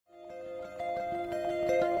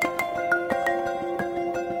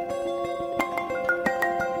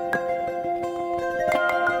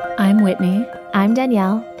Whitney. I'm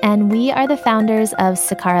Danielle, and we are the founders of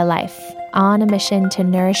Sakara Life, on a mission to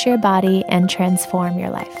nourish your body and transform your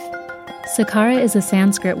life. Sakara is a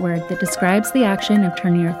Sanskrit word that describes the action of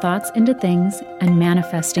turning your thoughts into things and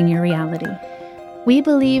manifesting your reality. We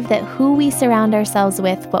believe that who we surround ourselves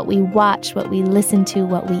with, what we watch, what we listen to,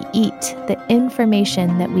 what we eat, the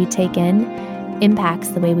information that we take in, impacts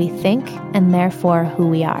the way we think and therefore who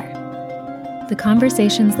we are. The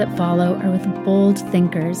conversations that follow are with bold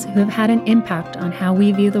thinkers who have had an impact on how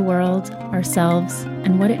we view the world, ourselves,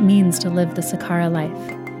 and what it means to live the Sakara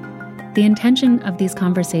life. The intention of these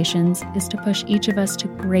conversations is to push each of us to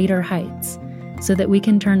greater heights so that we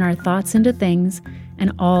can turn our thoughts into things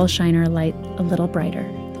and all shine our light a little brighter.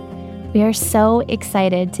 We are so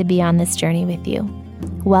excited to be on this journey with you.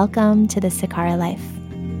 Welcome to the Sakara Life.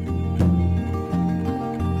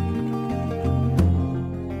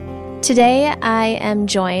 Today, I am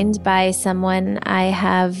joined by someone I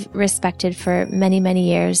have respected for many, many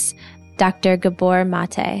years, Dr. Gabor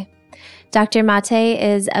Mate. Dr. Mate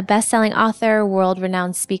is a best-selling author,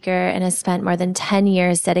 world-renowned speaker, and has spent more than 10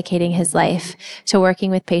 years dedicating his life to working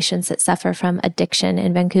with patients that suffer from addiction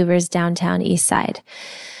in Vancouver's downtown East Side.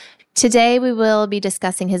 Today, we will be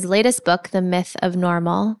discussing his latest book, The Myth of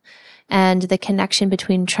Normal, and the connection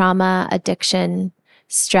between trauma, addiction,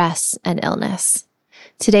 stress, and illness.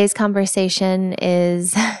 Today's conversation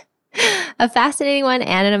is a fascinating one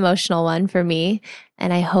and an emotional one for me,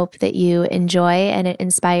 and I hope that you enjoy and it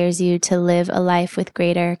inspires you to live a life with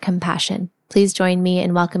greater compassion. Please join me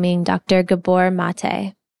in welcoming Dr. Gabor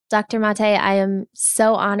Mate. Dr. Mate, I am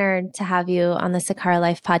so honored to have you on the Sakara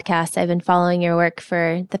Life podcast. I've been following your work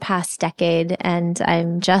for the past decade, and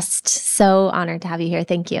I'm just so honored to have you here.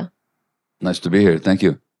 Thank you. Nice to be here. Thank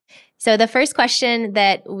you. So the first question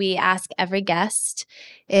that we ask every guest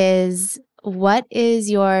is, what is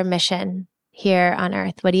your mission here on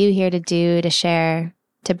earth? What are you here to do, to share,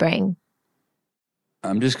 to bring?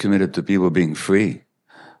 I'm just committed to people being free.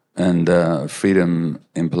 And freedom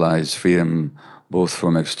implies freedom both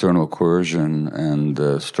from external coercion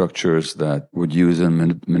and structures that would use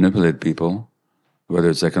and manipulate people, whether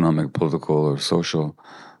it's economic, political, or social.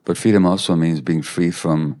 But freedom also means being free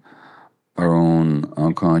from our own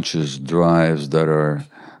unconscious drives that are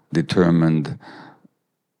determined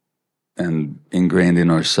and ingrained in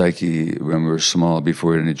our psyche when we're small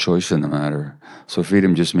before we had any choice in the matter. So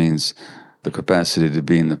freedom just means the capacity to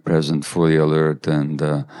be in the present, fully alert, and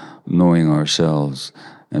knowing ourselves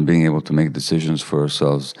and being able to make decisions for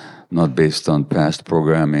ourselves, not based on past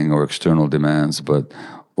programming or external demands, but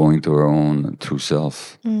owing to our own true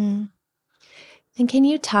self. And can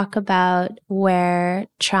you talk about where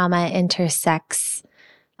trauma intersects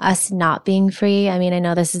us not being free? I mean, I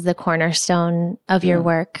know this is the cornerstone of your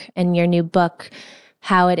work and your new book,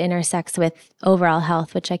 how it intersects with overall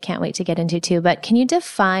health, which I can't wait to get into too. But can you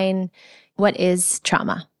define what is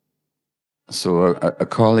trauma? So a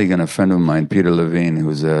colleague and a friend of mine, Peter Levine,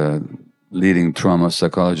 who's a leading trauma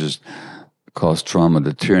psychologist, calls trauma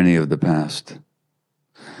the tyranny of the past.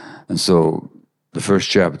 And so the first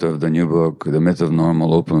chapter of the new book, The Myth of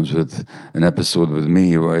Normal, opens with an episode with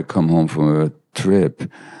me where I come home from a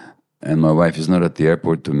trip and my wife is not at the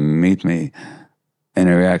airport to meet me, and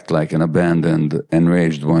I react like an abandoned,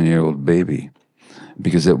 enraged 1-year-old baby.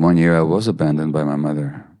 Because at 1 year I was abandoned by my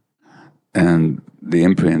mother. And the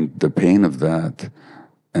imprint, the pain of that,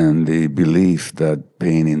 and the belief that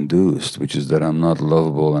pain induced, which is that I'm not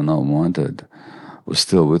lovable and not wanted, was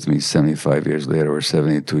still with me 75 years later or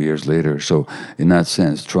 72 years later. So in that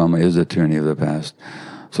sense, trauma is the tyranny of the past.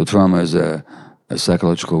 So trauma is a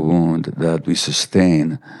psychological wound that we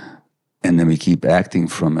sustain, and then we keep acting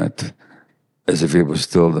from it as if it was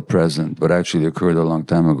still the present, but actually occurred a long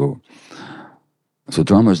time ago. So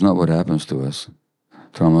trauma is not what happens to us.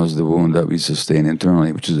 Trauma is the wound that we sustain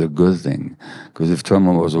internally, which is a good thing. Because if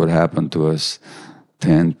trauma was what happened to us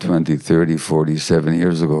 10, 20, 30, 40, 70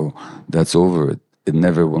 years ago, that's over. It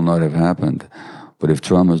never will not have happened. But if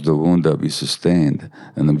trauma is the wound that we sustained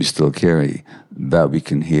and that we still carry, that we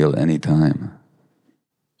can heal anytime.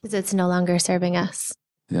 Because it's no longer serving us.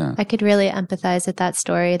 Yeah. I could really empathize with that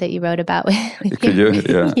story that you wrote about. Could you?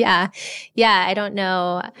 Yeah. Yeah. I don't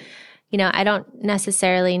know. I don't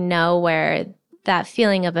necessarily know where that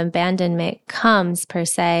feeling of abandonment comes per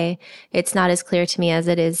se. It's not as clear to me as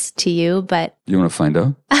it is to you, but You want to find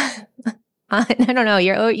out? I don't know.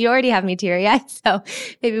 You already have me teary-eyed, so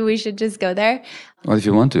maybe we should just go there. Well, if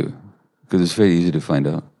you want to, because it's very easy to find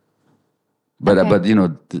out. But Okay.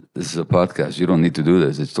 This is a podcast. You don't need to do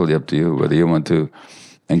this. It's totally up to you whether you want to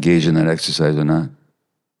engage in that exercise or not.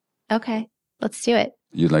 Okay, let's do it.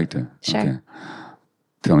 You'd like to? Sure. Okay.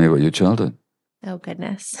 Tell me about your childhood. Oh,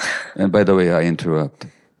 goodness. And by the way, I interrupt.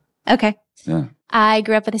 Okay. Yeah. I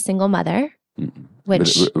grew up with a single mother,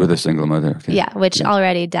 which, with a single mother. Okay. yeah, which Yeah.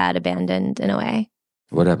 already dad abandoned in a way.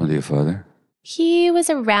 What happened to your father? He was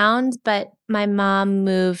around, but my mom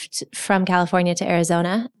moved from California to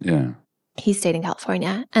Arizona. Yeah. He stayed in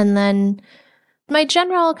California. And then my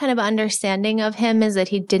general kind of understanding of him is that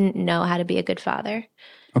he didn't know how to be a good father.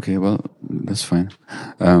 Okay, well, that's fine.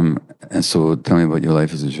 And so tell me about your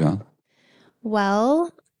life as a child.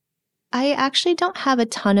 Well, I actually don't have a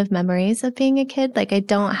ton of memories of being a kid. Like, I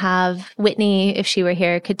don't have Whitney, if she were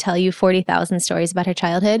here, could tell you 40,000 stories about her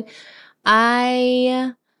childhood.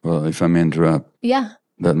 Well, if I may interrupt, Yeah.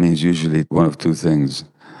 that means usually one of two things.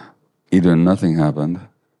 Either nothing happened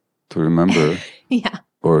to remember, Yeah.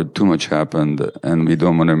 or too much happened and we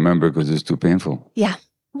don't want to remember because it's too painful. Yeah.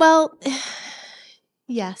 Well,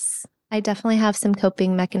 yes, I definitely have some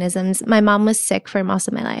coping mechanisms. My mom was sick for most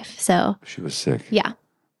of my life, so. She was sick? Yeah.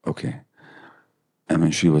 Okay. And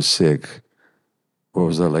when she was sick, what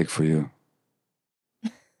was that like for you?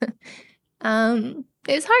 It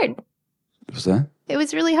was hard. Was that? It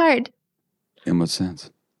was really hard. In what sense?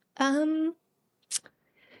 I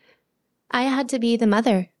had to be the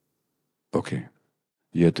mother. Okay.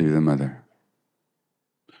 You had to be the mother.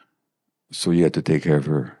 So you had to take care of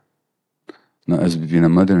her. Now, as between a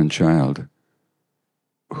mother and child,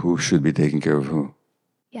 who should be taking care of who?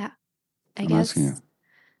 Yeah. I'm asking you.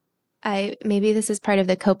 Maybe this is part of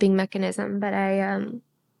the coping mechanism, but I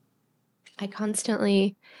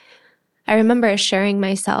constantly, I remember assuring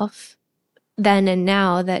myself then and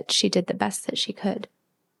now that she did the best that she could.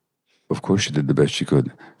 Of course she did the best she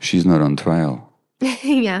could. She's not on trial.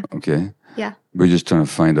 Yeah. Okay? Yeah. We're just trying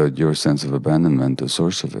to find out your sense of abandonment, the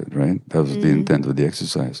source of it, right? That was the intent of the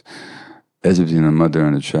exercise. As between a mother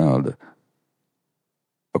and a child,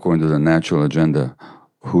 according to the natural agenda,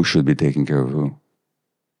 who should be taking care of who?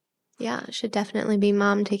 Yeah, it should definitely be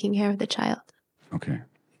mom taking care of the child. Okay.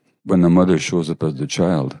 When the mother shows up as the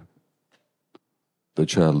child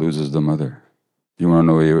loses the mother. You want to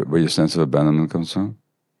know where your sense of abandonment comes from?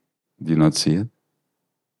 Do you not see it?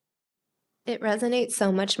 It resonates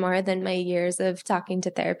so much more than my years of talking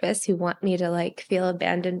to therapists who want me to like feel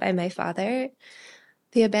abandoned by my father.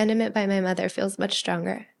 The abandonment by my mother feels much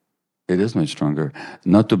stronger. It is much stronger.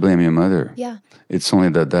 Not to blame your mother. Yeah. It's only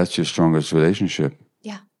that's your strongest relationship.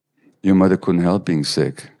 Yeah. Your mother couldn't help being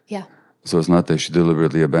sick. Yeah. So it's not that she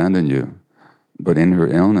deliberately abandoned you. But in her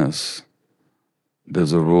illness,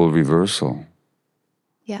 there's a role reversal.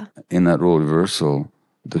 Yeah. In that role reversal,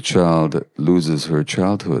 the child loses her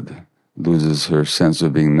childhood, loses her sense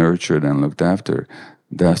of being nurtured and looked after.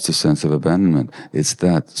 That's the sense of abandonment. It's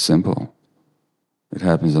that simple. It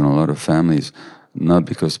happens in a lot of families, not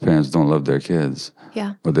because parents don't love their kids,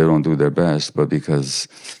 Yeah. or they don't do their best, but because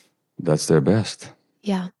that's their best.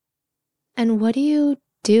 Yeah. And what do you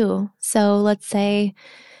do? So let's say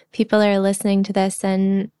people are listening to this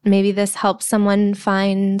and maybe this helps someone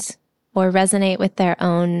find or resonate with their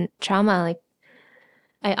own trauma. Like,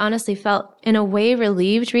 I honestly felt in a way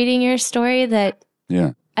relieved reading your story that,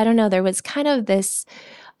 Yeah. I don't know, there was kind of this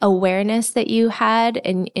awareness that you had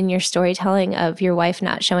in your storytelling of your wife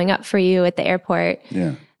not showing up for you at the airport.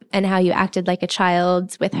 Yeah. And how you acted like a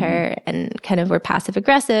child with her and kind of were passive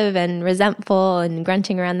aggressive and resentful and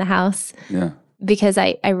grunting around the house. Yeah. Because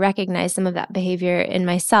I recognize some of that behavior in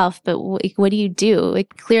myself, but what do you do?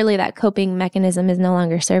 Like, clearly that coping mechanism is no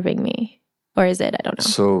longer serving me. Or is it? I don't know.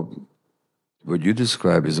 So what you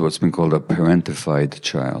describe is what's been called a parentified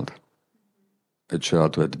child. A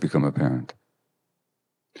child who had to become a parent.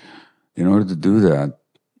 In order to do that,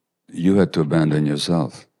 you had to abandon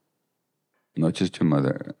yourself. Not just your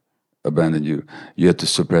mother abandoned you. You had to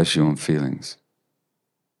suppress your own feelings.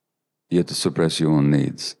 You had to suppress your own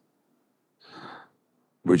needs,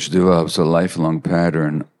 which develops a lifelong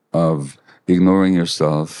pattern of ignoring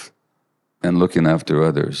yourself and looking after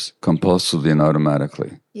others compulsively and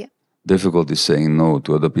automatically. Yeah. Difficulty saying no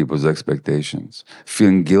to other people's expectations.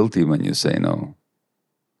 Feeling guilty when you say no.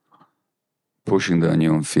 Pushing down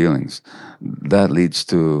your own feelings. That leads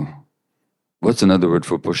to, what's another word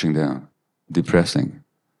for pushing down? Depressing.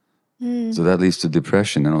 So that leads to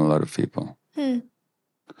depression in a lot of people.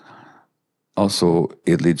 Also,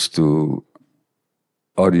 it leads to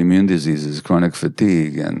autoimmune diseases, chronic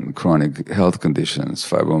fatigue, and chronic health conditions,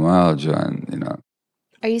 fibromyalgia, and.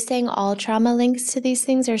 Are you saying all trauma links to these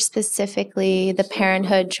things, or specifically the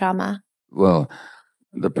parenthood trauma? Well,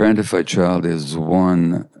 the parentified child is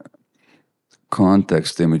one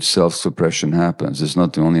context in which self-suppression happens. It's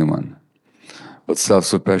not the only one. But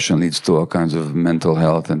self-suppression leads to all kinds of mental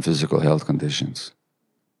health and physical health conditions.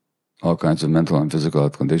 All kinds of mental and physical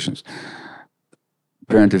health conditions.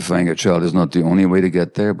 parentifying a child is not the only way to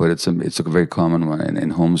get there, but it's a very common one in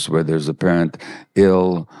homes where there's a parent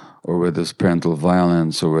ill, or where there's parental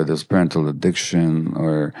violence, or where there's parental addiction,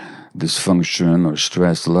 or dysfunction, or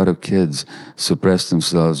stress. A lot of kids suppress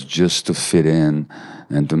themselves just to fit in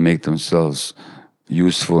and to make themselves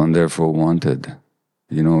useful and therefore wanted.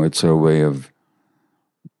 It's our way of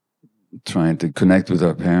trying to connect with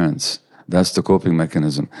our parents. That's the coping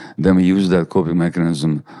mechanism. Then we use that coping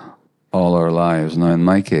mechanism all our lives. Now, in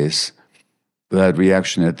my case, that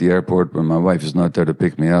reaction at the airport when my wife is not there to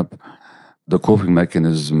pick me up, the coping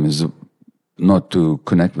mechanism is not to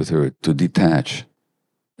connect with her, to detach.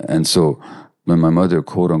 And so when my mother,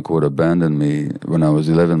 quote unquote, abandoned me when I was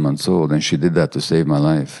 11 months old, and she did that to save my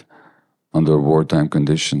life under wartime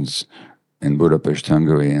conditions in Budapest,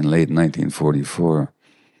 Hungary in late 1944,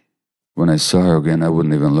 when I saw her again, I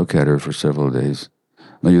wouldn't even look at her for several days.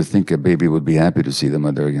 Now, you'd think a baby would be happy to see the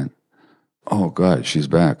mother again. Oh, God, she's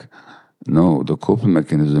back. No, the coping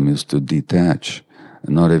mechanism is to detach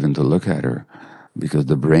and not even to look at her, because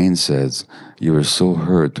the brain says you were so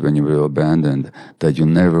hurt when you were abandoned that you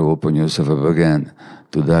never open yourself up again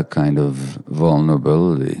to that kind of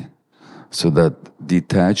vulnerability. So that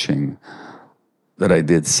detaching that I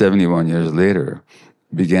did 71 years later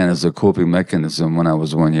began as a coping mechanism when I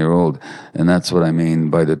was 1 year old. And that's what I mean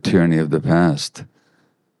by the tyranny of the past.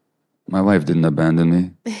 My wife didn't abandon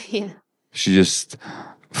me. Yeah. She just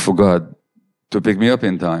forgot to pick me up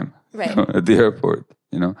in time, right, at the airport,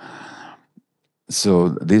 So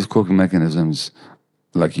these coping mechanisms,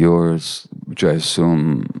 like yours, which I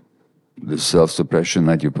assume the self-suppression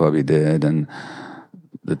that you probably did, and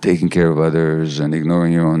the taking care of others and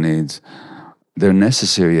ignoring your own needs, they're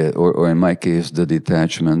necessary, or in my case, the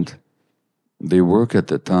detachment. They work at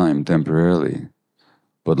the time temporarily,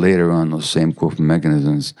 but later on, those same coping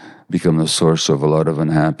mechanisms become the source of a lot of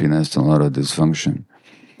unhappiness and a lot of dysfunction.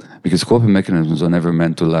 Because coping mechanisms are never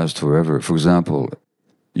meant to last forever. For example,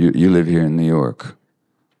 you live here in New York.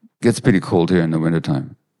 It gets pretty cold here in the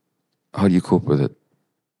wintertime. How do you cope with it?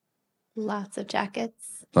 Lots of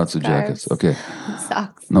jackets. Lots of scarves, jackets. Okay.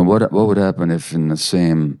 Socks. Now, what would happen if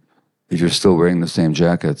you're still wearing the same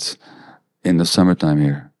jackets in the summertime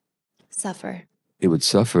here? Suffer. It would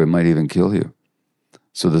suffer. It might even kill you.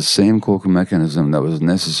 So the same coping mechanism that was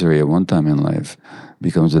necessary at one time in life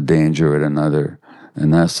becomes a danger at another.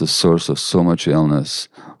 And that's the source of so much illness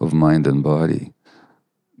of mind and body.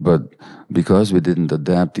 But because we didn't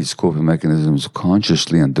adapt these coping mechanisms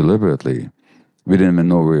consciously and deliberately, we didn't even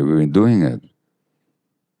know we were doing it.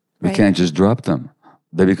 We Right. can't just drop them.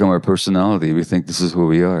 They become our personality. We think this is who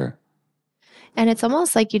we are. And it's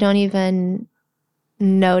almost like you don't even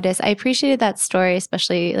notice. I appreciated that story,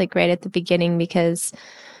 especially like right at the beginning, because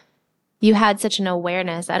you had such an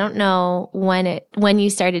awareness. I don't know when you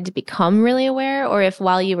started to become really aware, or if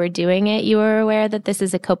while you were doing it, you were aware that this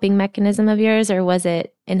is a coping mechanism of yours, or was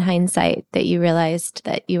it in hindsight that you realized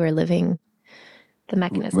that you were living the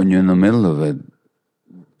mechanism? When you're in the middle of it,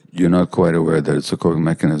 you're not quite aware that it's a coping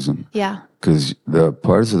mechanism. Yeah. Because the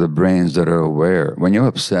parts of the brains that are aware, when you're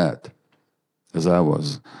upset, as I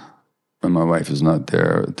was, when my wife is not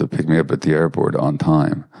there to pick me up at the airport on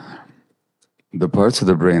time, the parts of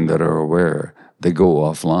the brain that are aware, they go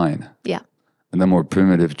offline. Yeah. And the more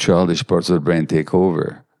primitive, childish parts of the brain take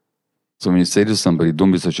over. So when you say to somebody,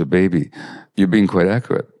 don't be such a baby, you're being quite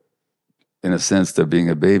accurate. In a sense, that being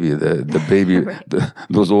a baby, the baby, Right.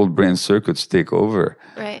 those old brain circuits take over.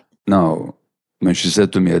 Right. Now, when she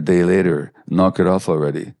said to me a day later, knock it off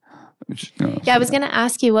already. Which, Yeah, I was going to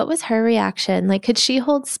ask you, what was her reaction? Like, could she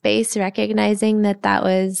hold space recognizing that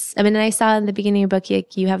was, I mean, I saw in the beginning of your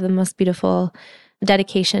book, you have the most beautiful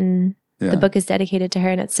dedication. Yeah. The book is dedicated to her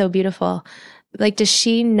and it's so beautiful. Like, does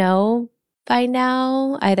she know by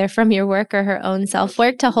now, either from your work or her own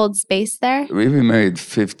self-work, to hold space there? We've been married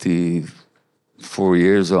 54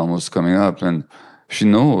 years almost coming up, and she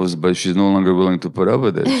knows, but she's no longer willing to put up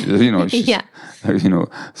with it. She's, Yeah.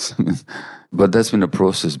 But that's been a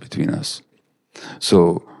process between us.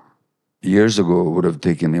 So years ago, it would have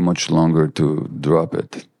taken me much longer to drop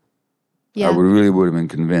it. Yeah. I really would have been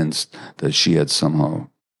convinced that she had somehow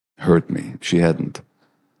hurt me. She hadn't.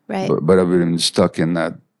 Right. But I would have been stuck in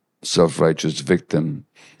that self-righteous victim.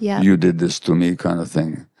 Yeah. You did this to me kind of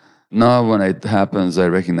thing. Now, when it happens, I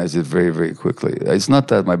recognize it very, very quickly. It's not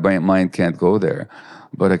that my mind can't go there,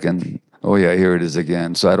 but I can, oh yeah, here it is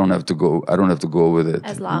again. So I don't have to go with it.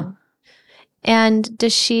 As long. And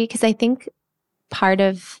does she, because I think part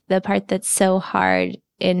that's so hard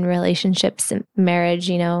in relationships and marriage,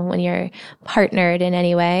 when you're partnered in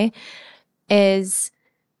any way, is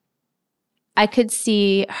I could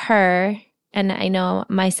see her, and I know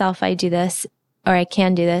myself, I do this, or I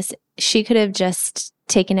can do this, she could have just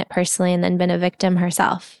taken it personally and then been a victim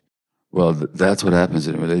herself. Well, that's what happens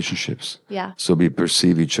in relationships. Yeah. So we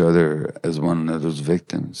perceive each other as one another's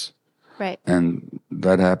victims. Right. And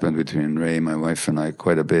that happened between Ray, my wife, and I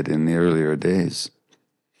quite a bit in the earlier days,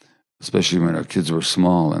 especially when our kids were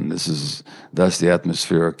small. And that's the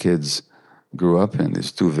atmosphere our kids grew up in,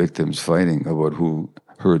 these two victims fighting about who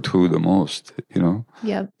hurt who the most,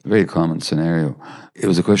 Yep. Very common scenario. It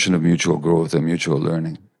was a question of mutual growth and mutual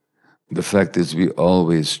learning. The fact is we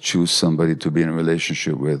always choose somebody to be in a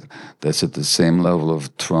relationship with that's at the same level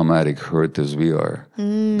of traumatic hurt as we are.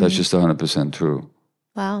 That's just 100% true.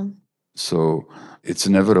 Wow. So it's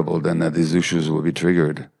inevitable then that these issues will be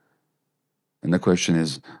triggered. And the question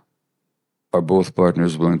is, are both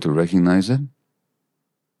partners willing to recognize it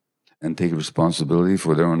and take responsibility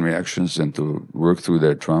for their own reactions and to work through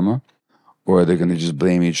their trauma? Or are they going to just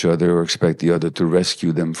blame each other or expect the other to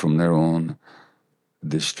rescue them from their own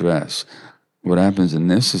distress? What happens in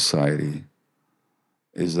this society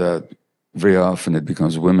is that very often it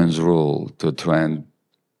becomes women's role to try and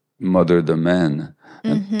mother the men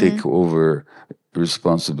and take over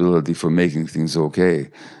responsibility for making things okay,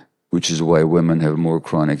 which is why women have more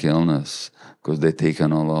chronic illness, because they take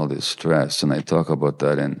on all this stress. And I talk about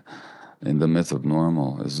that in the myth of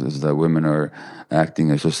normal, is that women are acting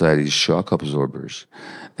as society's shock absorbers.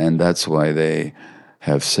 And that's why they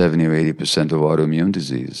have 70 or 80% of autoimmune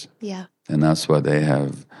disease. Yeah. And that's why they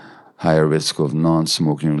have higher risk of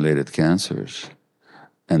non-smoking related cancers.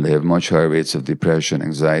 And they have much higher rates of depression,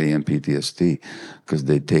 anxiety, and PTSD because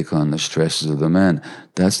they take on the stresses of the men.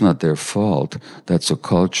 That's not their fault. That's a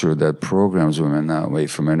culture that programs women that way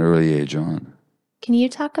from an early age on. Can you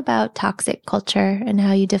talk about toxic culture and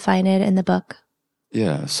how you define it in the book?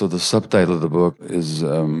 Yeah, so the subtitle of the book is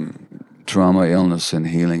Trauma, Illness, and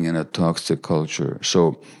Healing in a Toxic Culture.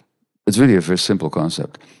 So it's really a very simple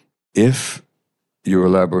concept. If you're a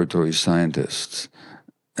laboratory scientist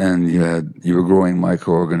and you were growing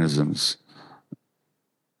microorganisms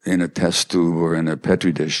in a test tube or in a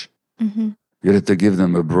petri dish, you had to give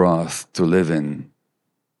them a broth to live in,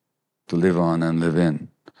 to live on and live in,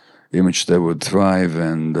 in which they would thrive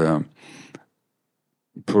and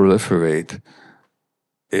proliferate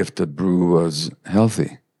if the brew was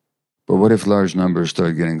healthy. But what if large numbers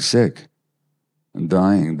start getting sick and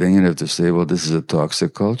dying? Then you'd have to say, well, this is a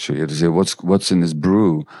toxic culture. You have to say, what's in this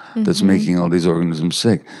brew that's making all these organisms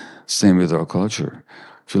sick? Same with our culture.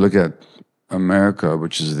 If you look at America,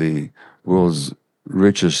 which is the world's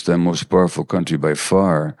richest and most powerful country by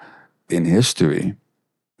far in history,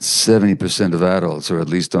 70% of adults are at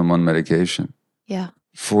least on one medication. Yeah.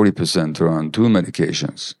 40% are on two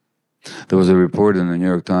medications. There was a report in the New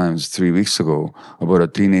York Times 3 weeks ago about a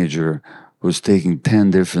teenager who was taking 10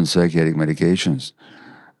 different psychiatric medications,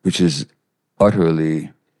 which is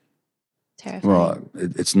utterly terrifying. Well,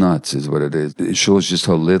 it's nuts is what it is. It shows just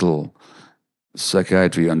how little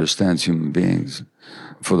psychiatry understands human beings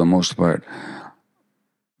for the most part.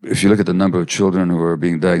 If you look at the number of children who are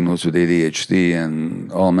being diagnosed with ADHD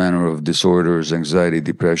and all manner of disorders, anxiety,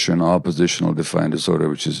 depression, oppositional defiant disorder,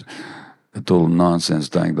 which is a total nonsense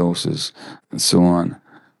diagnosis, and so on.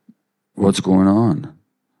 What's going on?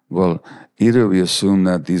 Well, either we assume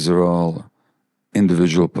that these are all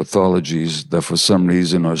individual pathologies that for some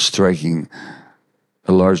reason are striking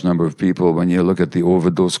a large number of people. When you look at the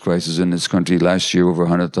overdose crisis in this country, last year over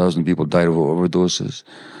 100,000 people died of overdoses.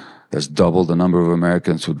 That's double the number of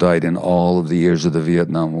Americans who died in all of the years of the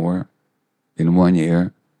Vietnam War in 1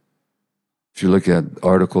 year. If you look at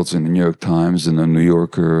articles in the New York Times and the New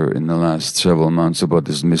Yorker in the last several months about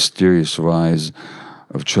this mysterious rise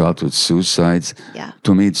of childhood suicides,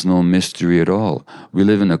 to me it's no mystery at all. We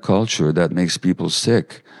live in a culture that makes people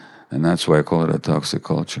sick, and that's why I call it a toxic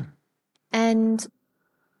culture. And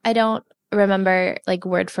I don't remember like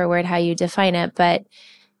word for word how you define it, but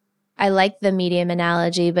I like the medium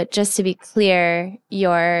analogy. But just to be clear,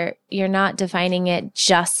 you're not defining it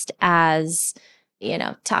just as,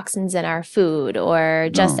 toxins in our food or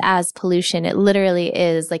just as pollution. It literally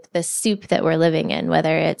is like the soup that we're living in,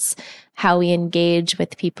 whether it's how we engage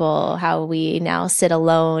with people, how we now sit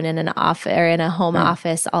alone in an office or in a home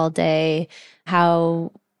office all day,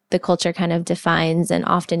 how the culture kind of defines and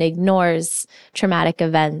often ignores traumatic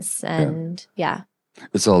events. And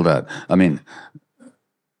It's all that. I mean,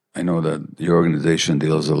 I know that your organization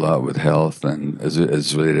deals a lot with health and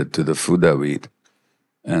as related to the food that we eat.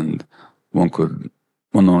 And one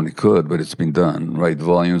not only could, but it's been done, write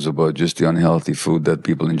volumes about just the unhealthy food that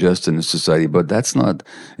people ingest in the society. But that's not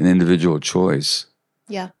an individual choice.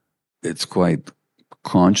 Yeah. It's quite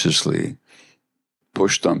consciously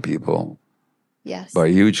pushed on people Yes. by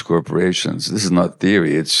huge corporations. This is not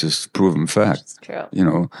theory, it's just proven fact. It's true. You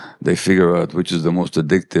know, they figure out which is the most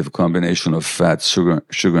addictive combination of fat, sugar,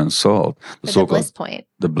 and salt. The bliss point.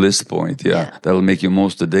 The bliss point, yeah. That'll make you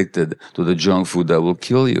most addicted to the junk food that will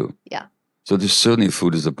kill you. Yeah. So there's certainly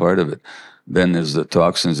food is a part of it. Then there's the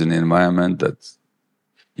toxins in the environment that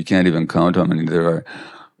you can't even count how many there are.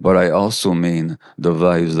 But I also mean the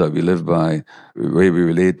values that we live by, the way we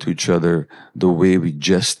relate to each other, the way we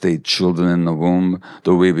gestate children in the womb,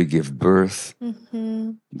 the way we give birth,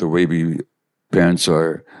 the way parents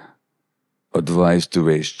are advised to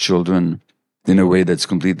raise children in a way that's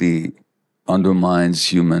completely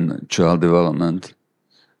undermines human child development.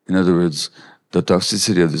 In other words, the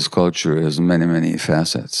toxicity of this culture has many, many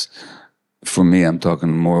facets. For me, I'm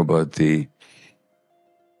talking more about the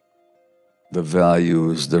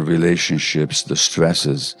values, the relationships, the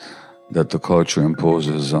stresses that the culture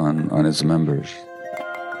imposes on its members.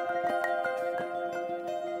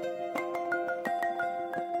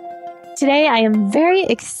 Today, I am very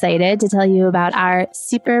excited to tell you about our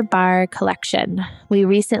Super Bar collection. We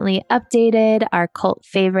recently updated our cult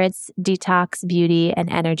favorites, detox, beauty,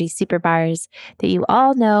 and energy super bars that you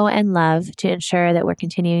all know and love to ensure that we're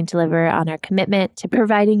continuing to deliver on our commitment to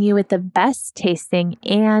providing you with the best tasting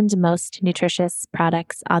and most nutritious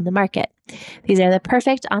products on the market. These are the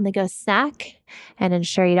perfect on-the-go snack and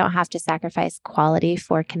ensure you don't have to sacrifice quality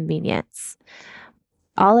for convenience.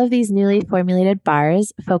 All of these newly formulated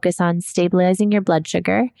bars focus on stabilizing your blood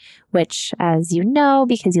sugar, which, as you know,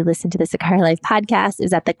 because you listen to the Sakara Life podcast,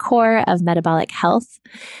 is at the core of metabolic health.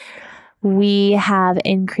 We have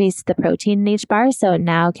increased the protein in each bar, so it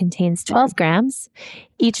now contains 12 grams.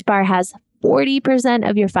 Each bar has 40%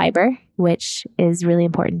 of your fiber, which is really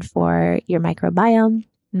important for your microbiome.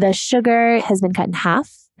 The sugar has been cut in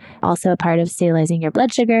half, also a part of stabilizing your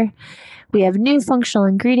blood sugar. We have new functional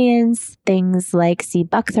ingredients, things like sea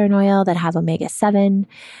buckthorn oil that have omega-7.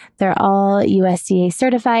 They're all USDA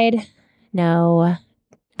certified, no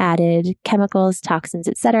added chemicals, toxins,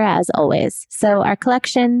 etc., as always. So our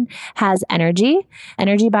collection has energy.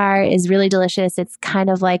 Energy bar is really delicious. It's kind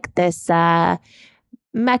of like this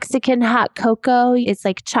Mexican hot cocoa. It's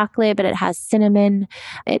like chocolate, but it has cinnamon.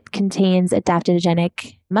 It contains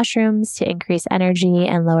adaptogenic mushrooms to increase energy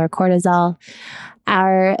and lower cortisol.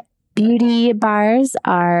 Our beauty bars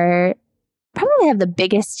are probably have the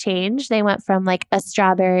biggest change. They went from like a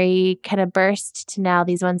strawberry kind of burst to now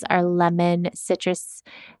these ones are lemon, citrus,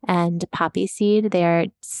 and poppy seed. They are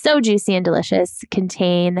so juicy and delicious,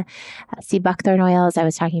 contain sea buckthorn oil, as I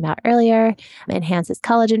was talking about earlier, enhances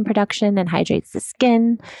collagen production and hydrates the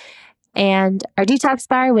skin. And our detox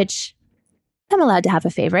bar, which I'm allowed to have a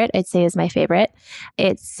favorite, I'd say is my favorite.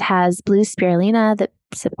 It has blue spirulina that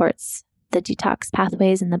supports the detox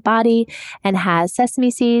pathways in the body and has sesame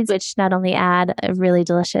seeds, which not only add a really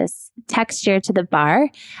delicious texture to the bar,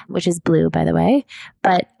 which is blue, by the way,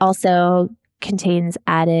 but also contains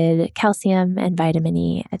added calcium and vitamin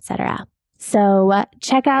E, etc. So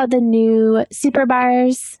check out the new super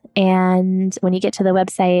bars. And when you get to the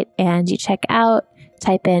website and you check out,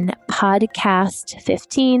 type in podcast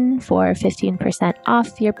 15 for 15%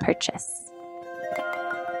 off your purchase.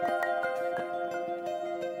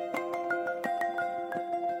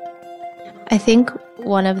 I think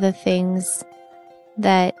one of the things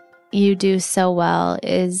that you do so well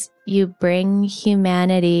is you bring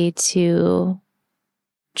humanity to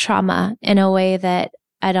trauma in a way that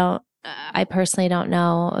I personally don't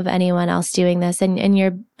know of anyone else doing this. And in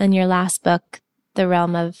your last book, The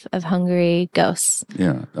Realm of Hungry Ghosts.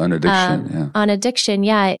 Yeah, on addiction. On addiction,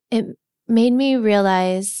 yeah. It made me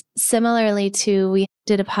realize, similarly to, we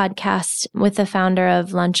did a podcast with the founder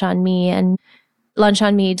of Lunch on Me, and Lunch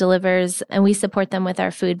on Me delivers, and we support them with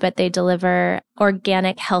our food, but they deliver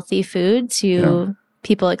organic, healthy food to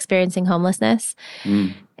people experiencing homelessness.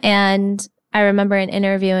 And I remember in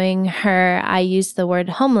interviewing her, I used the word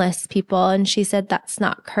homeless people, and she said that's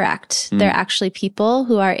not correct. They're actually people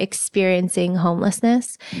who are experiencing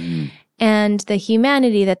homelessness. And the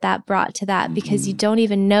humanity that brought to that, because you don't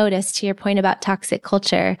even notice, to your point about toxic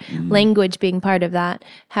culture, language being part of that,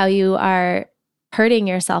 how you are hurting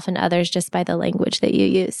yourself and others just by the language that you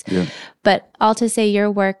use. Yeah. But all to say,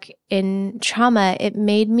 your work in trauma, it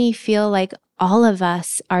made me feel like all of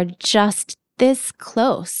us are just this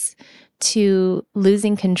close to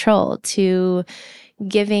losing control, to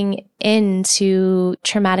giving in to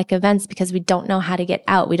traumatic events because we don't know how to get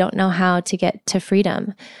out. We don't know how to get to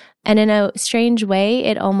freedom. And in a strange way,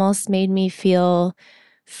 it almost made me feel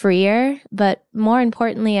freer. But more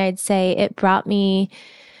importantly, I'd say it brought me,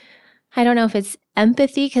 I don't know if it's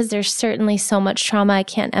empathy, because there's certainly so much trauma I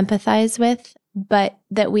can't empathize with, but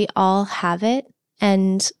that we all have it.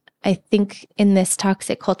 And I think in this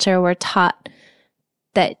toxic culture, we're taught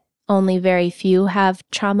that only very few have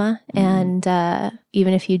trauma. And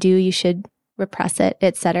even if you do, you should repress it,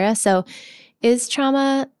 etc. So is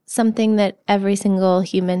trauma something that every single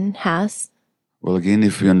human has? Well, again,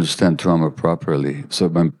 if we understand trauma properly, so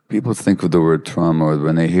when people think of the word trauma, or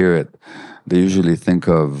when they hear it, they usually think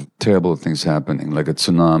of terrible things happening, like a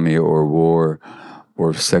tsunami or war,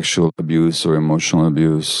 or sexual abuse or emotional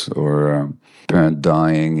abuse, or parent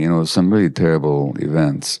dying, some really terrible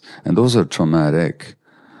events. And those are traumatic,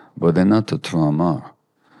 but they're not the trauma.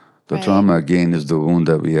 The trauma, again, is the wound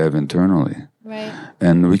that we have internally. Right.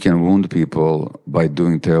 And we can wound people by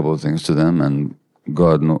doing terrible things to them, and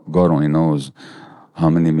God only knows how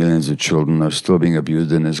many millions of children are still being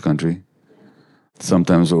abused in this country.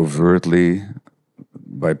 Sometimes overtly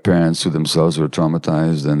by parents who themselves were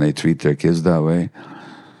traumatized and they treat their kids that way.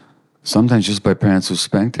 Sometimes just by parents who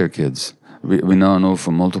spank their kids. We now know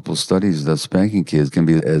from multiple studies that spanking kids can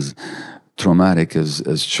be as traumatic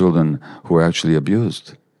as children who are actually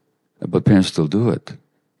abused. But parents still do it.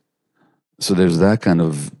 So there's that kind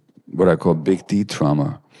of what I call big T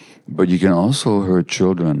trauma. But you can also hurt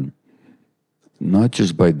children not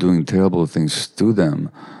just by doing terrible things to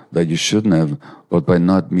them that you shouldn't have, but by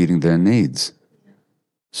not meeting their needs.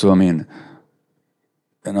 So, an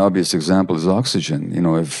obvious example is oxygen.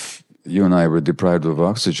 If you and I were deprived of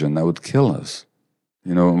oxygen, that would kill us.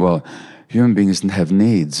 Human beings have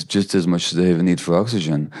needs just as much as they have a need for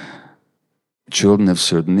oxygen. Children have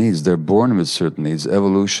certain needs. They're born with certain needs.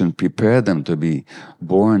 Evolution prepared them to be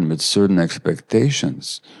born with certain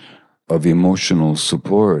expectations of emotional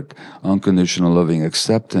support, unconditional loving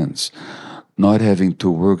acceptance, not having to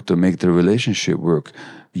work to make the relationship work.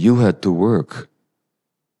 You had to work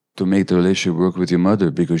to make the relationship work with your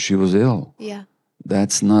mother because she was ill. Yeah.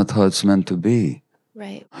 That's not how it's meant to be.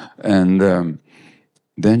 Right. And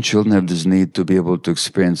then children have this need to be able to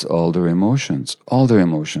experience all their emotions.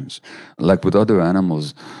 Like with other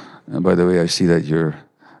animals. And by the way, I see that you're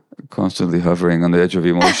constantly hovering on the edge of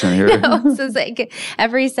emotion here. No, so it's like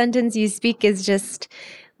every sentence you speak is just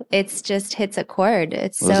hits a chord.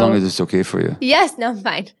 As long as it's okay for you. Yes, no, I'm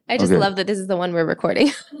fine. I just love that this is the one we're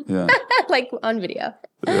recording. Yeah. Like on video.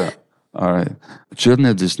 Yeah. All right. Children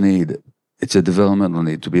have this need. It's a developmental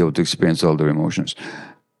need to be able to experience all their emotions.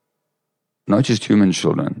 Not just human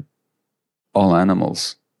children, all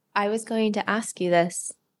animals. I was going to ask you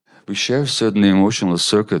this. We share certain emotional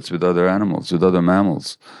circuits with other animals, with other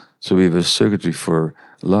mammals. So we have a circuitry for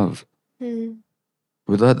love.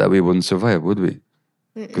 Without that, we wouldn't survive, would we?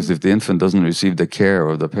 Because if the infant doesn't receive the care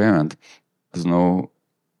of the parent, there's no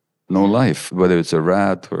life. Whether it's a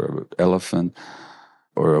rat or an elephant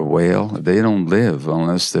or a whale, they don't live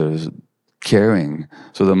unless there's caring.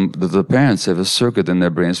 So the parents have a circuit in their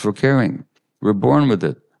brains for caring. We're born with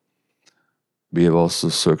it. We have also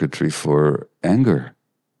circuitry for anger,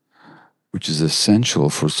 which is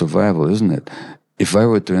essential for survival, isn't it? If I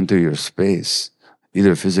were to enter your space,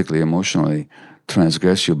 either physically, emotionally,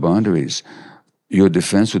 transgress your boundaries, your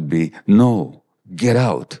defense would be, no, get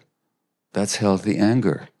out. That's healthy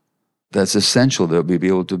anger. That's essential that we be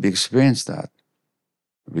able to experience that.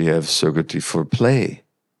 We have circuitry for play.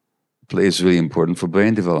 Play is really important for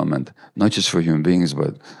brain development, not just for human beings,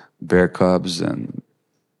 but bear cubs and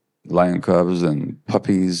lion cubs and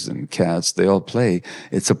puppies and cats, they all play.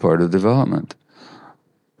 It's a part of development.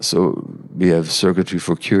 So we have circuitry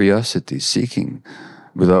for curiosity, seeking,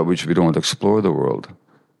 without which we don't explore the world,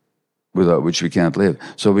 without which we can't live.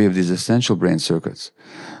 So we have these essential brain circuits.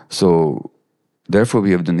 So therefore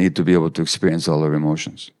we have the need to be able to experience all our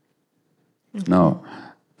emotions. Now,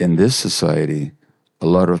 in this society, a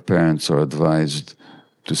lot of parents are advised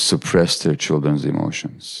to suppress their children's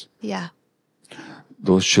emotions. Yeah.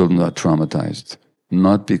 Those children are traumatized,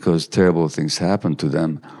 not because terrible things happened to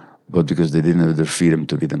them, but because they didn't have the freedom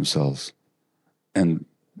to be themselves. And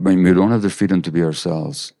when we don't have the freedom to be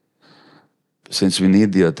ourselves, since we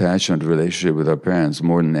need the attachment relationship with our parents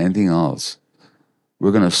more than anything else,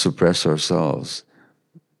 we're going to suppress ourselves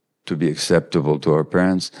to be acceptable to our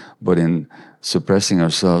parents, but in suppressing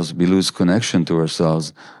ourselves, we lose connection to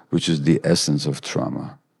ourselves, which is the essence of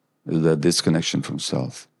trauma, is that disconnection from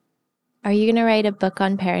self. Are you going to write a book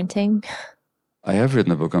on parenting? I have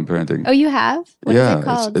written a book on parenting. Oh, you have? What is it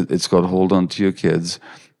called? It's called Hold On To Your Kids,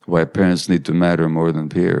 Why Parents Need to Matter More Than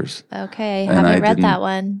Peers. Okay, I haven't read that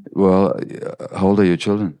one. Well, how old are your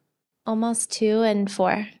children? Almost 2 and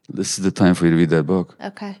 4. This is the time for you to read that book.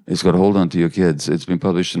 Okay. It's called Hold On To Your Kids. It's been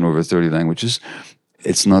published in over 30 languages.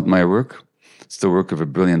 It's not my work. It's the work of a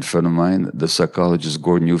brilliant friend of mine, the psychologist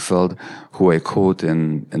Gordon Neufeld, who I quote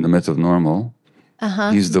in The Myth of Normal.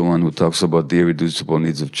 He's the one who talks about the irreducible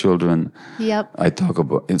needs of children. Yep. I talk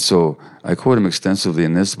about, and so I quote him extensively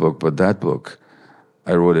in this book, but that book,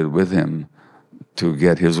 I wrote it with him to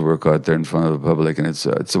get his work out there in front of the public, and it's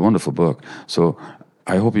a wonderful book. So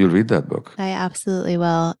I hope you'll read that book. I absolutely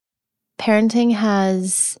will. Parenting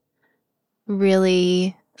has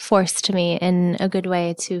really forced me in a good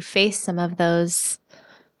way to face some of those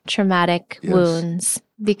traumatic wounds,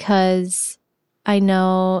 because I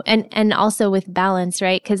know, and also with balance,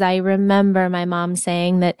 right? Because I remember my mom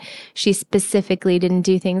saying that she specifically didn't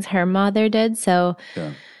do things her mother did. So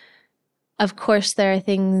of course there are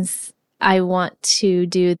things I want to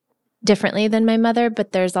do differently than my mother,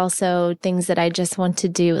 but there's also things that I just want to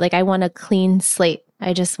do. Like I want a clean slate.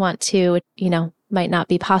 I just want to, might not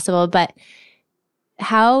be possible, but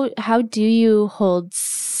how do you hold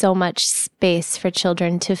so much space for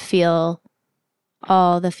children to feel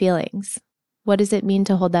all the feelings? What does it mean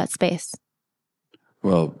to hold that space?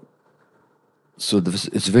 Well, so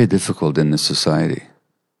it's very difficult in this society.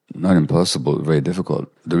 Not impossible, very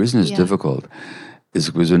difficult. The reason it's difficult is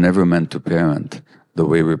because we're never meant to parent the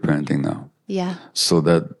way we're parenting now. Yeah. So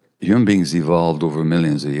that human beings evolved over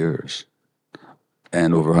millions of years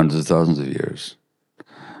and over hundreds of thousands of years.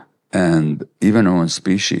 And even our own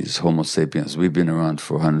species, Homo sapiens, we've been around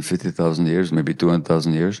for 150,000 years, maybe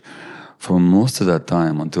 200,000 years. For most of that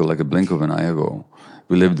time, until like a blink of an eye ago,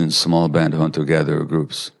 we lived in small band hunter-gatherer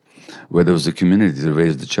groups where there was a community that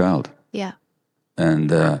raised the child. Yeah.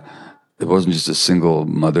 And it wasn't just a single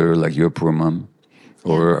mother like your poor mom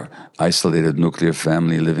or isolated nuclear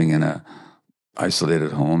family living in a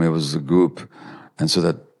isolated home. It was a group. And so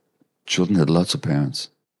that children had lots of parents.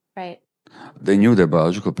 Right. They knew their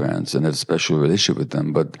biological parents and had a special relationship with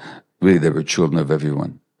them, but really they were children of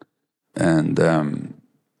everyone. And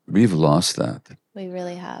we've lost that. We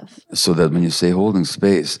really have. So that when you say holding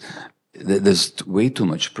space, there's way too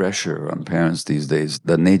much pressure on parents these days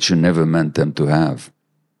that nature never meant them to have.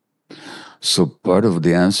 So part of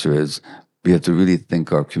the answer is we have to really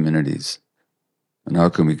think our communities. And how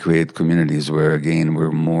can we create communities where, again,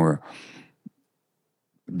 we're more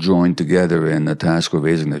joined together in the task of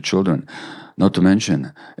raising their children? Not to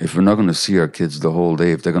mention, if we're not going to see our kids the whole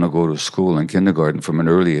day, if they're going to go to school and kindergarten from an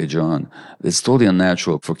early age on, it's totally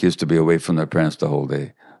unnatural for kids to be away from their parents the whole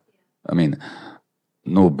day. I mean,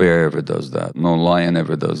 no bear ever does that. No lion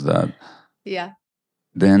ever does that. Yeah.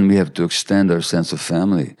 Then we have to extend our sense of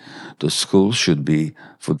family. The school should be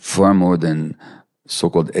for far more than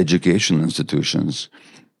so-called educational institutions.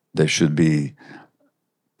 They should be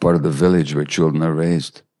part of the village where children are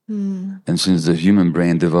raised. And since the human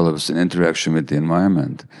brain develops an interaction with the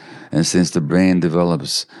environment, and since the brain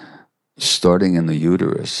develops starting in the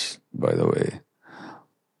uterus, by the way,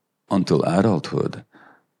 until adulthood,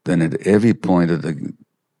 then at every point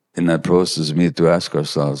in that process, we need to ask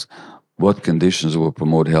ourselves, what conditions will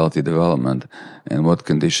promote healthy development and what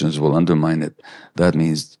conditions will undermine it? That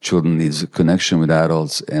means children need a connection with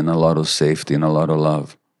adults and a lot of safety and a lot of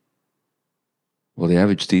love. Well, the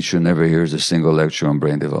average teacher never hears a single lecture on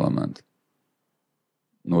brain development.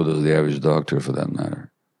 Nor does the average doctor, for that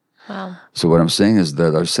matter. Wow. So what I'm saying is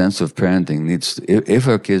that our sense of parenting needs to, if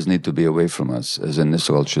our kids need to be away from us, as in this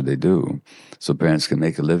culture they do, so parents can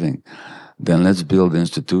make a living, then let's build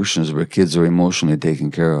institutions where kids are emotionally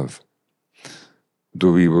taken care of.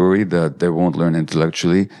 Do we worry that they won't learn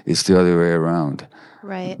intellectually? It's the other way around.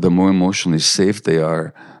 Right. The more emotionally safe they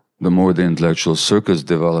are, the more the intellectual circuits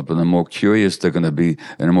develop, and the more curious they're going to be,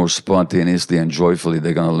 and the more spontaneously and joyfully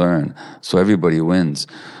they're going to learn. So everybody wins.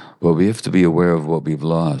 But we have to be aware of what we've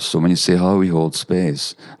lost. So when you say, how do we hold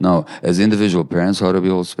space? Now, as individual parents, how do we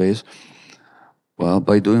hold space? Well,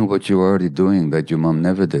 by doing what you're already doing that your mom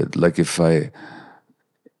never did. Like if I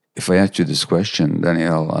asked you this question,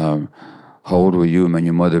 Danielle, how old were you when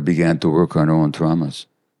your mother began to work on her own traumas?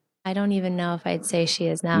 I don't even know if I'd say she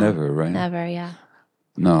is now. Never, right? Never, yeah.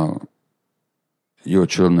 Now, your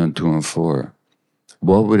children 2 and 4,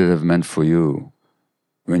 what would it have meant for you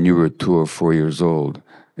when you were 2 or 4 years old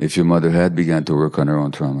if your mother had begun to work on her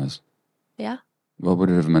own traumas? Yeah. What would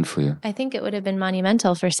it have meant for you? I think it would have been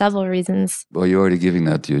monumental for several reasons. Well, you're already giving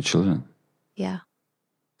that to your children. Yeah.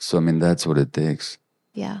 So, I mean, that's what it takes.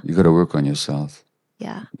 Yeah. You got to work on yourself.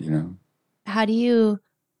 Yeah. You know? How do you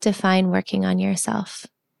define working on yourself?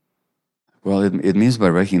 Well, it means by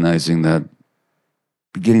recognizing that,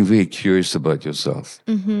 getting very curious about yourself.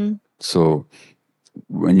 Mm-hmm. So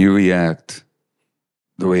when you react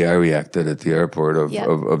the way I reacted at the airport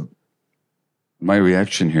of my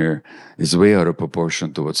reaction here is way out of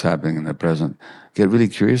proportion to what's happening in the present. Get really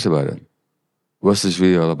curious about it. What's this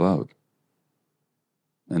really all about?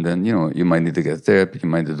 And then, you might need to get therapy, you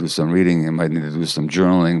might need to do some reading, you might need to do some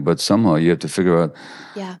journaling, but somehow you have to figure out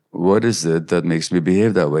what is it that makes me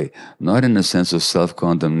behave that way? Not in a sense of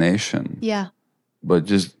self-condemnation. Yeah. But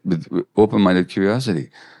just with open-minded curiosity.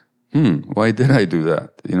 Why did I do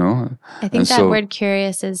that? I think that word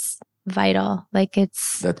curious is vital. Like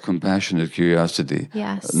it's that compassionate curiosity.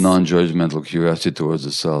 Yes. Non-judgmental curiosity towards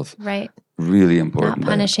the self. Right. Really important. Not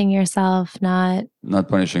punishing yourself, not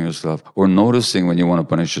punishing yourself, or noticing when you want to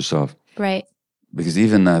punish yourself. Right. Because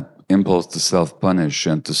even that impulse to self-punish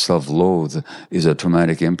and to self-loathe is a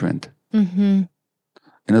traumatic imprint. Mm-hmm.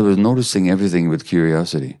 In other words, noticing everything with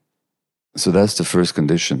curiosity. So that's the first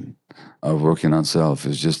condition of working on self,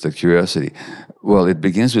 is just the curiosity. Well, it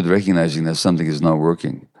begins with recognizing that something is not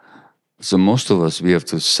working. So most of us, we have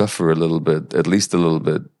to suffer a little bit, at least a little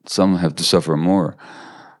bit. Some have to suffer more.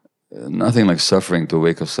 Nothing like suffering to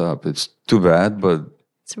wake us up. It's too bad, but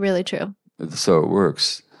it's really true. That's how it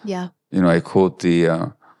works. Yeah. I quote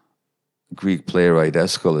the Greek playwright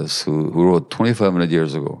Aeschylus, who wrote 2,500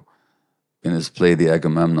 years ago in his play The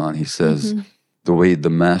Agamemnon. He says, the way the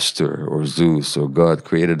master or Zeus or God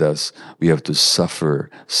created us, we have to suffer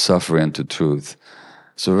into truth.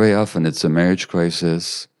 So very often it's a marriage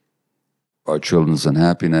crisis, our children's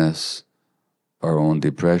unhappiness, our own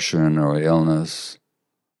depression or illness.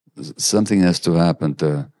 Something has to happen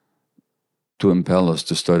to impel us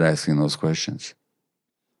to start asking those questions.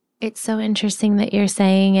 It's so interesting that you're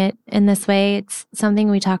saying it in this way. It's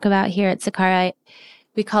something we talk about here at Sakara.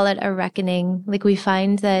 We call it a reckoning. Like we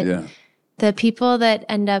find that the people that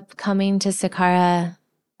end up coming to Sakara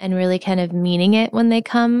and really kind of meaning it when they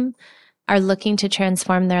come are looking to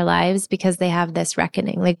transform their lives because they have this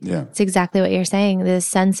reckoning. Like it's exactly what you're saying. This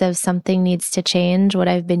sense of something needs to change. What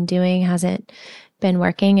I've been doing hasn't been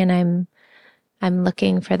working, and I'm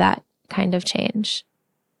looking for that kind of change.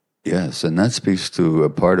 Yes, and that speaks to a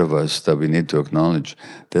part of us that we need to acknowledge.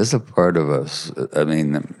 There's a part of us, I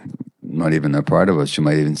mean, not even a part of us, you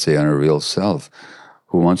might even say on a real self,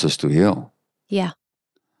 who wants us to heal. Yeah.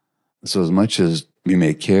 So as much as we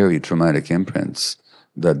may carry traumatic imprints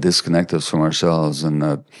that disconnect us from ourselves and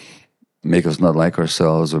that make us not like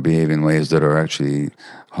ourselves or behave in ways that are actually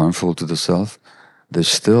harmful to the self, there's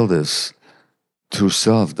still this true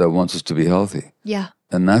self that wants us to be healthy. Yeah.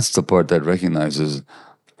 And that's the part that recognizes,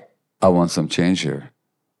 I want some change here.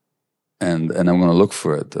 And I'm going to look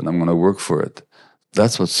for it, and I'm going to work for it.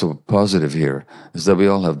 That's what's so positive here, is that we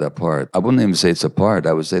all have that part. I wouldn't even say it's a part.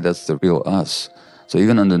 I would say that's the real us. So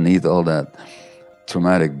even underneath all that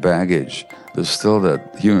traumatic baggage, there's still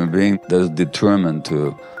that human being that is determined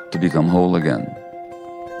to become whole again.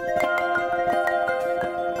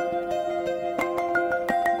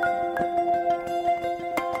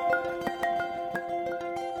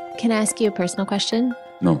 Can I ask you a personal question?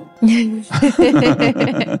 No.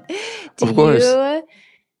 Of course.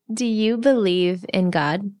 Do you believe in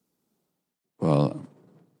God? Well,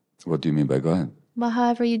 what do you mean by God? Well,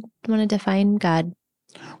 however you want to define God.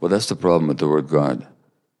 Well, that's the problem with the word God,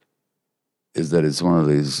 is that it's one of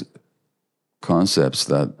these concepts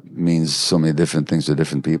that means so many different things to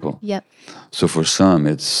different people. Yep. So for some,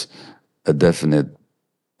 it's a definite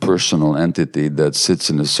personal entity that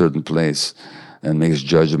sits in a certain place and makes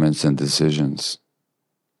judgments and decisions.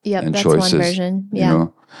 Yep, and that's choices, one version. Yeah.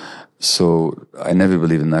 So I never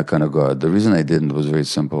believed in that kind of God. The reason I didn't was very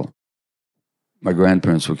simple. My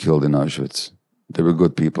grandparents were killed in Auschwitz. They were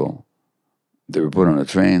good people. They were put on a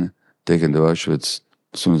train, taken to Auschwitz.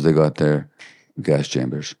 As soon as they got there, gas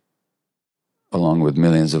chambers, along with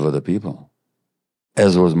millions of other people.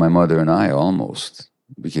 As was my mother, and I almost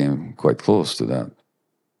became quite close to that.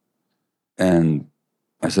 And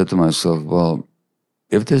I said to myself, well,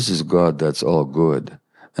 if this is God that's all good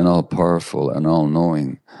and all powerful and all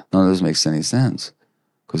knowing, none of this makes any sense.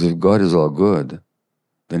 Because if God is all good,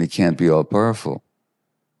 then he can't be all powerful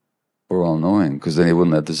or all knowing, because then he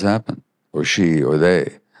wouldn't let this happen, or she or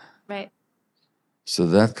they. Right. So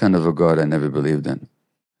that kind of a God I never believed in.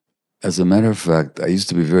 As a matter of fact, I used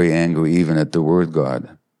to be very angry even at the word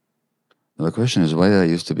God. Now the question is, why did I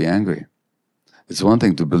used to be angry? It's one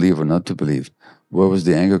thing to believe or not to believe. Where was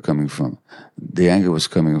the anger coming from? The anger was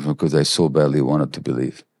coming from because I so badly wanted to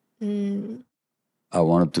believe. I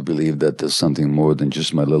wanted to believe that there's something more than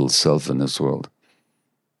just my little self in this world.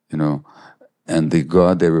 And the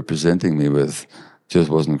God they were presenting me with just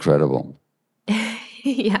wasn't credible.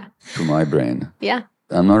 Yeah. To my brain. Yeah.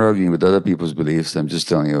 I'm not arguing with other people's beliefs. I'm just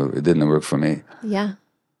telling you it didn't work for me. Yeah.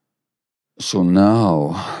 So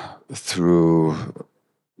now, through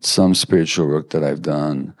some spiritual work that I've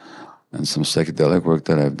done, and some psychedelic work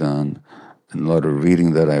that I've done, and a lot of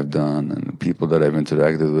reading that I've done, and people that I've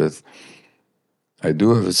interacted with, I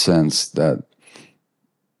do have a sense that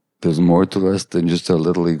there's more to us than just a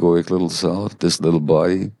little egoic little self, this little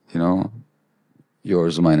body,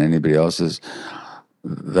 yours, mine, anybody else's,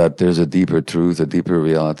 that there's a deeper truth, a deeper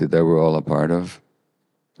reality that we're all a part of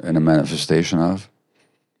and a manifestation of.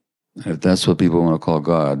 And if that's what people want to call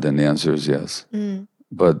God, then the answer is yes.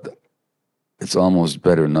 But it's almost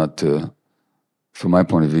better not to, from my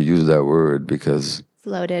point of view, use that word because It's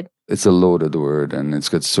loaded. It's a loaded word, and it's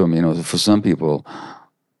got so many, for some people,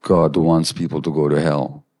 God wants people to go to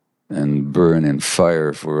hell and burn in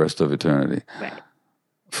fire for the rest of eternity. Right.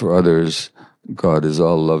 For others, God is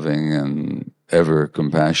all loving and ever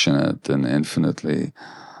compassionate and infinitely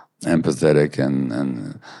empathetic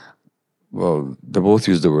and well, they both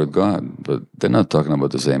use the word God, but they're not talking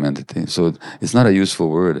about the same entity. So it's not a useful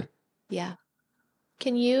word. Yeah.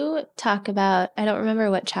 Can you talk about, I don't remember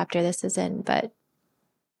what chapter this is in, but...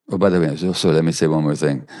 Oh, by the way, so let me say one more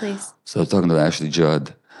thing. Please. So I was talking to Ashley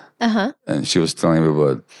Judd, Uh-huh. and she was telling me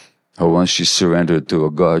about how once she surrendered to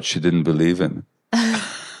a God she didn't believe in.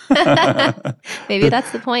 Maybe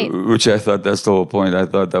that's the point. Which I thought that's the whole point. I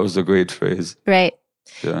thought that was a great phrase. Right.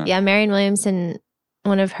 Yeah. Yeah, Marianne Williamson,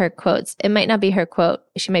 one of her quotes, it might not be her quote.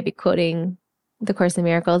 She might be quoting The Course in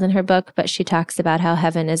Miracles in her book, but she talks about how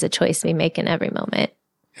heaven is a choice we make in every moment.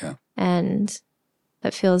 Yeah. And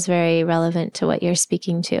that feels very relevant to what you're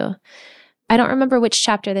speaking to. I don't remember which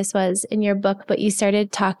chapter this was in your book, but you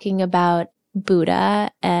started talking about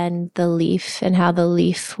Buddha and the leaf and how the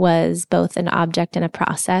leaf was both an object and a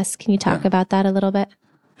process. Can you talk about that a little bit?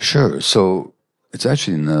 Sure. So it's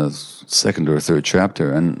actually in the second or third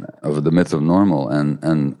chapter of the myth of normal.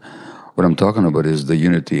 And what I'm talking about is the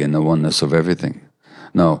unity and the oneness of everything.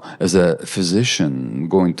 Now, as a physician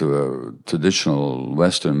going to a traditional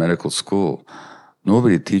Western medical school,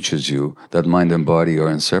 nobody teaches you that mind and body are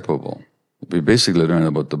inseparable. We basically learn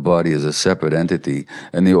about the body as a separate entity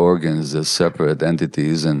and the organs as separate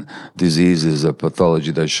entities, and disease is a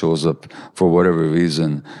pathology that shows up for whatever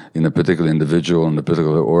reason in a particular individual and a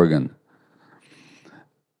particular organ.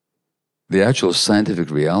 The actual scientific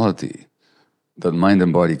reality that mind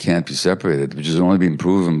and body can't be separated, which has only been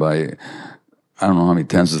proven by I don't know how many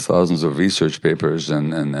tens of thousands of research papers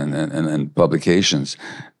and publications,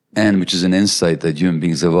 and which is an insight that human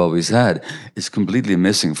beings have always had, is completely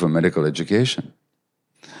missing from medical education.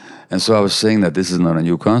 And so I was saying that this is not a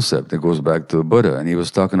new concept. It goes back to Buddha, and he was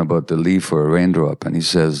talking about the leaf or a raindrop, and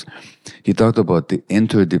he talked about the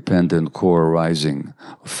interdependent co-arising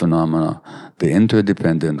of phenomena, the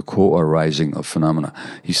interdependent co-arising of phenomena.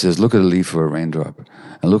 He says, look at a leaf or a raindrop,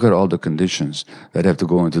 and look at all the conditions that have to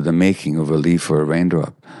go into the making of a leaf or a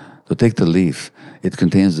raindrop. So take the leaf. It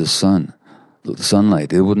contains the sun, the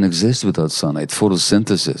sunlight. It wouldn't exist without sunlight.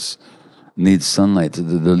 Photosynthesis needs sunlight.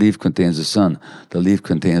 The leaf contains the sun. The leaf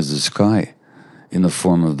contains the sky in the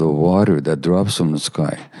form of the water that drops from the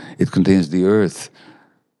sky. It contains the earth.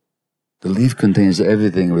 The leaf contains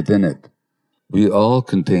everything within it. We all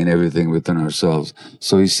contain everything within ourselves.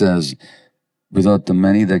 So he says, without the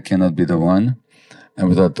many, there cannot be the one, and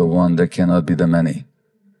without the one, there cannot be the many.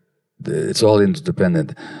 It's all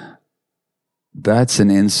interdependent. That's an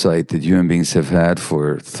insight that human beings have had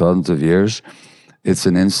for thousands of years. It's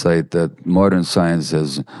an insight that modern science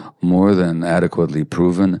has more than adequately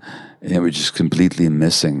proven, and which is completely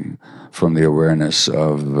missing from the awareness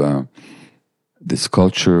of this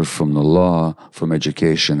culture, from the law, from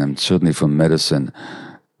education, and certainly from medicine,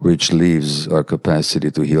 which leaves our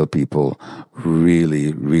capacity to heal people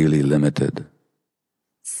really, really limited.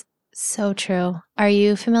 So true. Are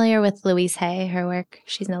you familiar with Louise Hay, her work?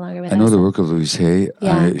 She's no longer with us. I know the work of Louise Hay.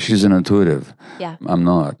 Yeah. She's an intuitive. Yeah. I'm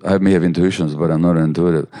not. I may have intuitions, but I'm not an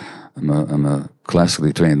intuitive. I'm a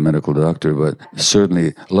classically trained medical doctor, but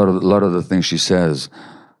certainly a lot of the things she says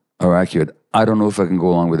are accurate. I don't know if I can go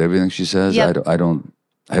along with everything she says. Yep. I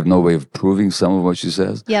have no way of proving some of what she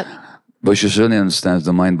says. Yep. But she certainly understands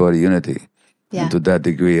the mind-body unity. Yeah. And to that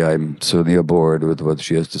degree, I'm certainly aboard with what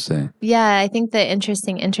she has to say. Yeah, I think the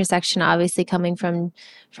interesting intersection, obviously coming from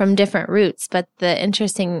different roots, but the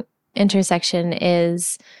interesting intersection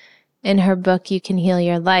is in her book, You Can Heal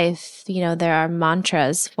Your Life. You know, there are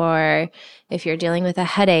mantras for if you're dealing with a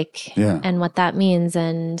headache and what that means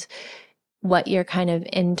and what you're kind of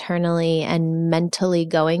internally and mentally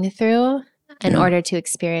going through in order to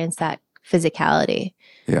experience that physicality.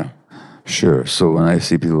 Yeah, sure. So when I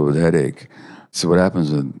see people with headache, so what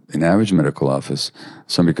happens in average medical office,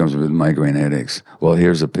 somebody comes with migraine headaches. Well,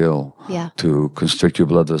 here's a pill to constrict your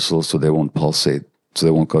blood vessels so they won't pulsate, so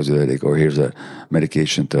they won't cause you a headache. Or here's a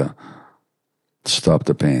medication to stop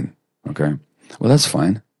the pain. Okay? Well, that's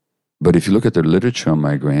fine. But if you look at the literature on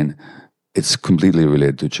migraine, it's completely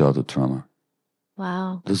related to childhood trauma.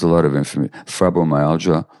 Wow. There's a lot of information.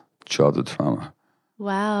 Fibromyalgia, childhood trauma.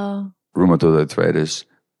 Wow. Rheumatoid arthritis,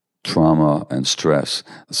 trauma, and stress.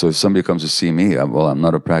 So if somebody comes to see me, I'm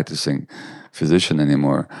not a practicing physician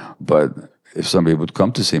anymore, but if somebody would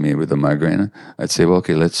come to see me with a migraine, I'd say, well,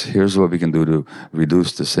 okay, here's what we can do to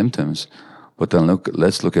reduce the symptoms. But then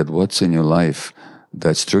let's look at what's in your life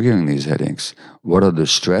that's triggering these headaches. What are the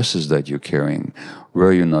stresses that you're carrying? Where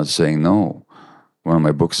are you not saying no? One of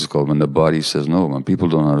my books is called When the Body Says No. When people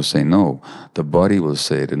don't know how to say no, the body will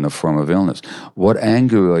say it in the form of illness. What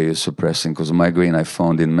anger are you suppressing? Because migraine, I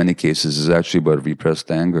found in many cases, is actually about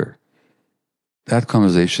repressed anger. That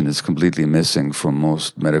conversation is completely missing from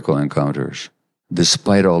most medical encounters,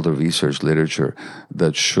 despite all the research literature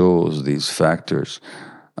that shows these factors.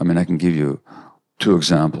 I mean, I can give you three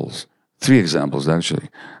examples actually.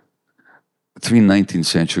 Three 19th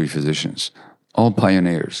century physicians, all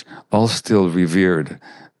pioneers, all still revered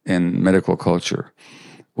in medical culture.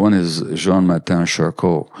 One is Jean-Martin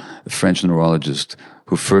Charcot, a French neurologist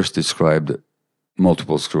who first described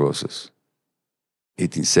multiple sclerosis.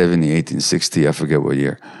 1870, 1860, I forget what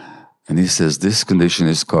year. And he says this condition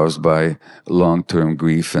is caused by long-term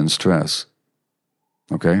grief and stress.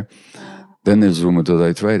 Okay? Then there's rheumatoid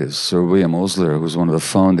arthritis. Sir William Osler, who's one of the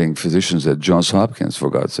founding physicians at Johns Hopkins, for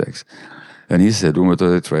God's sakes. And he said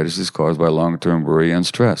rheumatoid arthritis is caused by long-term worry and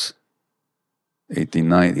stress.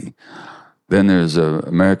 1890. Then there's an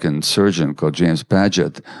American surgeon called James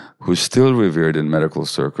Paget, who's still revered in medical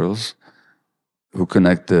circles, who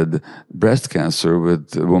connected breast cancer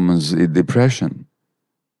with a woman's depression.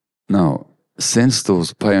 Now, since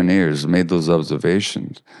those pioneers made those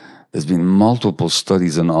observations, there's been multiple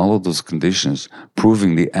studies on all of those conditions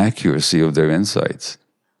proving the accuracy of their insights.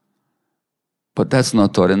 But that's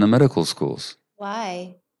not taught in the medical schools.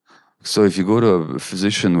 Why? So if you go to a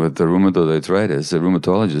physician with the rheumatoid arthritis, a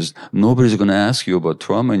rheumatologist, nobody's going to ask you about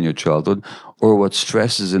trauma in your childhood or what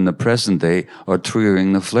stresses in the present day are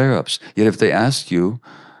triggering the flare-ups. Yet if they asked you,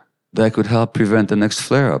 that could help prevent the next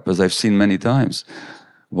flare-up, as I've seen many times.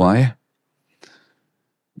 Why?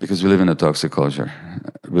 Because we live in a toxic culture.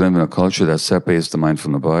 We live in a culture that separates the mind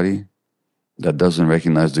from the body, that doesn't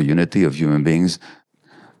recognize the unity of human beings.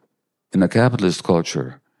 In a capitalist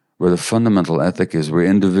culture, where the fundamental ethic is we're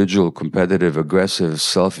individual, competitive, aggressive,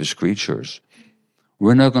 selfish creatures,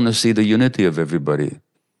 we're not going to see the unity of everybody.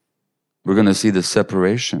 We're going to see the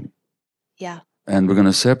separation. Yeah. And we're going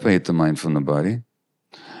to separate the mind from the body.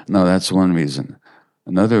 Now, that's one reason.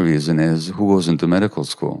 Another reason is who goes into medical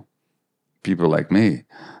school? People like me,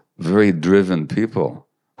 very driven people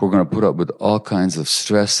who are going to put up with all kinds of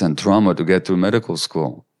stress and trauma to get through medical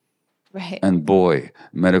school. Right. And boy,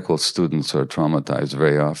 medical students are traumatized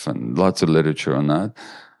very often. Lots of literature on that.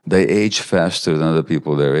 They age faster than other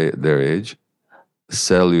people their age.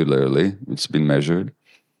 Cellularly, it's been measured.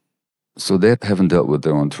 So they haven't dealt with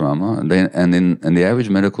their own trauma. And the average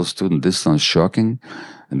medical student, this sounds shocking,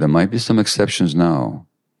 and there might be some exceptions now,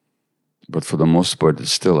 but for the most part,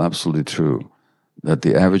 it's still absolutely true that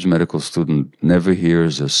the average medical student never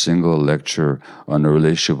hears a single lecture on the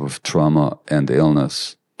relationship of trauma and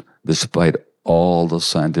illness, despite all the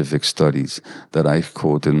scientific studies that I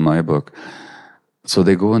quote in my book. So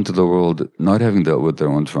they go into the world not having dealt with their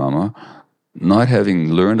own trauma, not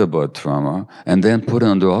having learned about trauma, and then put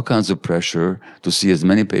under all kinds of pressure to see as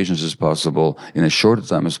many patients as possible in as short a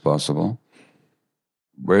time as possible.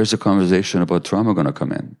 Where's the conversation about trauma going to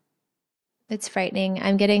come in? It's frightening.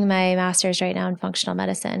 I'm getting my master's right now in functional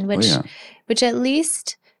medicine, which at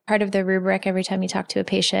least part of the rubric, every time you talk to a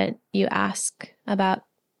patient, you ask about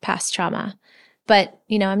past trauma. But,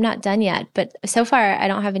 I'm not done yet. But so far, I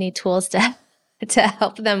don't have any tools to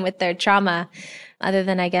help them with their trauma, other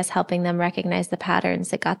than, I guess, helping them recognize the patterns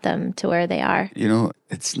that got them to where they are.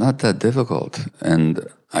 It's not that difficult. And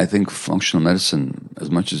I think functional medicine, as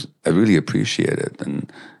much as I really appreciate it, and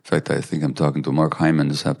in fact, I think I'm talking to Mark Hyman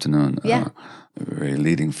this afternoon, a very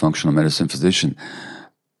leading functional medicine physician.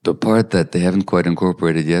 The part that they haven't quite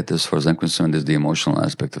incorporated yet, as far as I'm concerned, is the emotional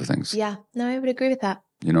aspect of things. Yeah, no, I would agree with that.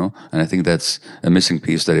 And I think that's a missing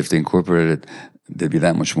piece that if they incorporated it, they'd be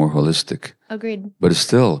that much more holistic. Agreed. But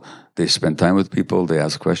still, they spend time with people, they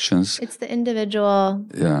ask questions. It's the individual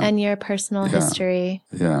and your personal history.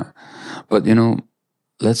 Yeah. But,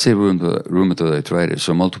 let's say rheumatoid arthritis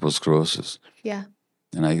or multiple sclerosis. Yeah.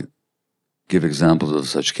 And I give examples of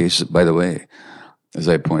such cases. By the way, as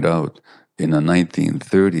I point out, in the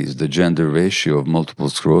 1930s, the gender ratio of multiple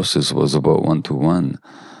sclerosis was about 1-to-1.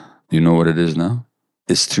 You know what it is now?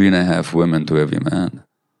 It's 3.5 women to every man,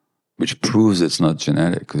 which proves it's not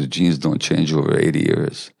genetic, because genes don't change over 80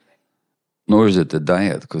 years. Nor is it the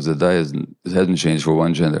diet, because the diet hasn't changed for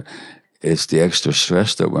one gender. It's the extra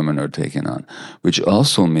stress that women are taking on, which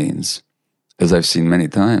also means, as I've seen many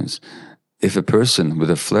times, if a person with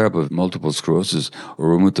a flare-up of multiple sclerosis or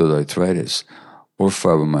rheumatoid arthritis or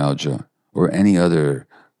fibromyalgia or any other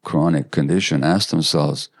chronic condition ask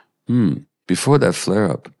themselves, before that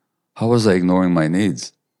flare-up, how was I ignoring my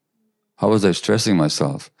needs? How was I stressing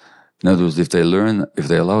myself? In other words, if they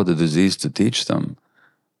allow the disease to teach them,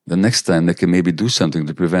 the next time they can maybe do something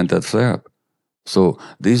to prevent that flare-up. So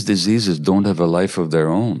these diseases don't have a life of their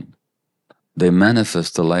own. They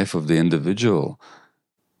manifest the life of the individual.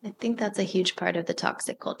 I think that's a huge part of the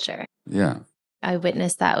toxic culture. Yeah. I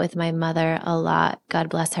witnessed that with my mother a lot, God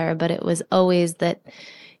bless her, but it was always that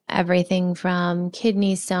everything from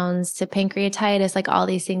kidney stones to pancreatitis, like all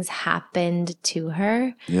these things happened to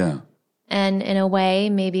her. Yeah. And in a way,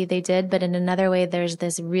 maybe they did, but in another way, there's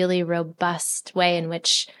this really robust way in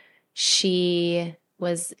which she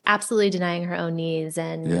was absolutely denying her own needs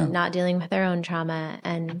and not dealing with her own trauma.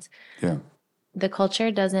 And the culture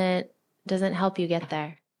doesn't help you get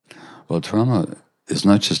there. Well, trauma is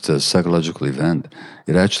not just a psychological event.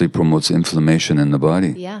 It actually promotes inflammation in the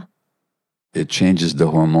body. Yeah. It changes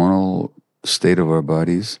the hormonal state of our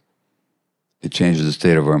bodies. It changes the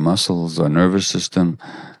state of our muscles, our nervous system.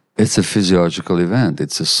 It's a physiological event.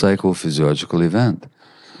 It's a psychophysiological event.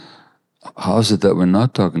 How is it that we're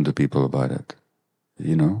not talking to people about it?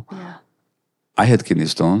 You know? Yeah. I had kidney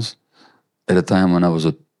stones at a time when I was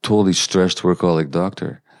a totally stressed workaholic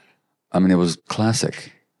doctor. I mean, it was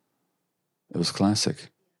classic. It was classic.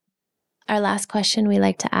 Our last question we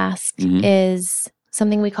like to ask is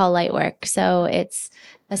something we call light work. So it's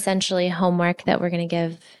essentially homework that we're going to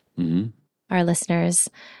give our listeners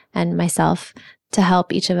and myself to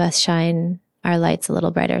help each of us shine our lights a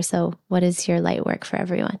little brighter. So what is your light work for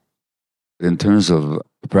everyone? In terms of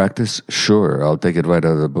practice, sure, I'll take it right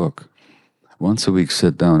out of the book. Once a week,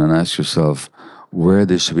 sit down and ask yourself, where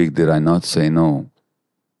this week did I not say no?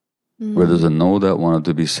 Where there's a no that wanted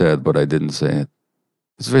to be said, but I didn't say it.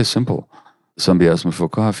 It's very simple. Somebody asked me for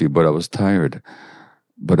coffee, but I was tired.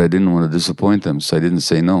 But I didn't want to disappoint them, so I didn't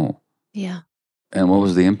say no. Yeah. And what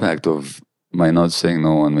was the impact of my not saying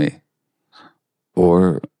no on me?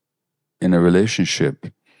 Or in a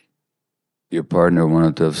relationship, your partner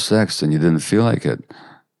wanted to have sex and you didn't feel like it,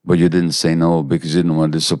 but you didn't say no because you didn't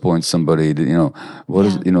want to disappoint somebody. You know,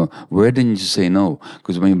 where didn't you say no?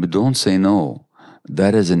 Because when you don't say no,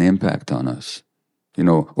 that has an impact on us. You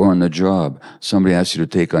know, or on the job, somebody asked you to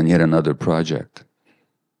take on yet another project.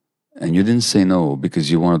 And you didn't say no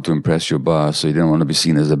because you wanted to impress your boss, so you didn't want to be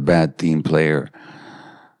seen as a bad team player.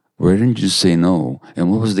 Where didn't you say no?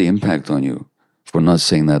 And what was the impact on you for not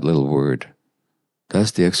saying that little word?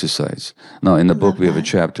 That's the exercise. Now, in the book, we have a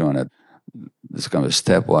chapter on it. It's kind of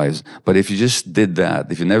stepwise. But if you just did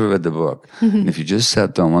that, if you never read the book, and if you just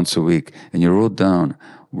sat down once a week and you wrote down,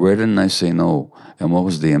 where didn't I say no? And what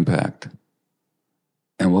was the impact?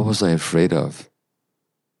 And what was I afraid of?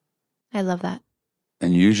 I love that.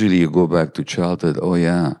 And usually you go back to childhood. Oh,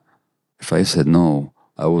 yeah, if I said no,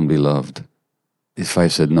 I wouldn't be loved. If I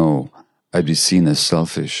said no, I'd be seen as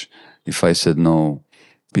selfish. If I said no,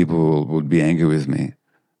 people would be angry with me.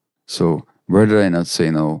 So where did I not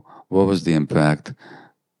say no? What was the impact?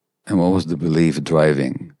 And what was the belief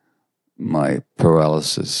driving my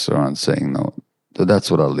paralysis around saying no? So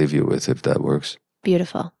that's what I'll leave you with, if that works.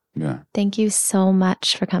 Beautiful. Yeah. Thank you so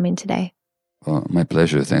much for coming today. Well, my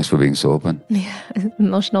pleasure. Thanks for being so open. Yeah,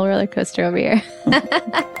 emotional roller coaster over here.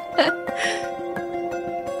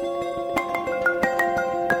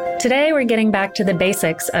 Today, we're getting back to the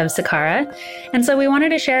basics of Sakara, and so we wanted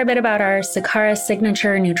to share a bit about our Sakara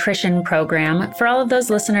Signature Nutrition Program for all of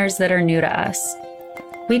those listeners that are new to us.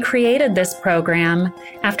 We created this program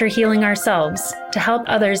after healing ourselves to help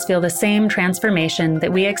others feel the same transformation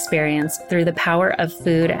that we experienced through the power of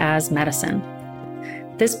food as medicine.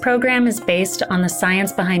 This program is based on the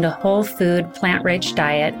science behind a whole food, plant-rich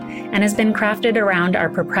diet and has been crafted around our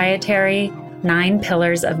proprietary 9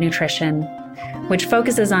 pillars of nutrition, which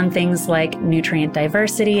focuses on things like nutrient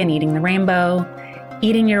diversity and eating the rainbow,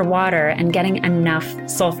 eating your water and getting enough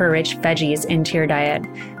sulfur-rich veggies into your diet,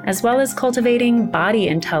 as well as cultivating body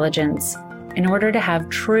intelligence in order to have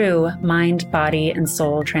true mind, body, and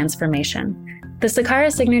soul transformation. The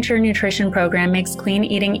Sakara Signature Nutrition Program makes clean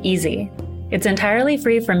eating easy. It's entirely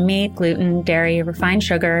free from meat, gluten, dairy, refined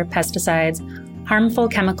sugar, pesticides, harmful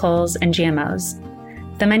chemicals, and GMOs.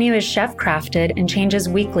 The menu is chef-crafted and changes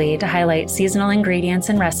weekly to highlight seasonal ingredients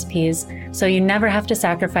and recipes, so you never have to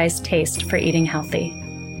sacrifice taste for eating healthy.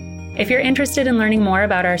 If you're interested in learning more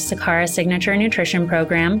about our Sakara Signature Nutrition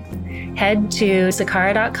Program, head to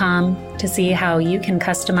sakara.com to see how you can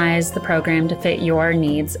customize the program to fit your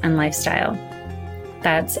needs and lifestyle.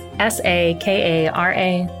 That's SAKARA.com.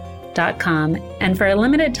 And for a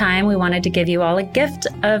limited time, we wanted to give you all a gift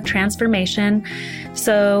of transformation.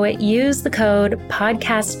 So use the code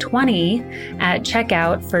podcast20 at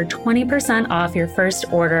checkout for 20% off your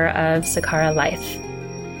first order of Sakara Life.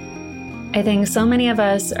 I think so many of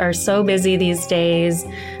us are so busy these days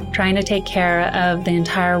trying to take care of the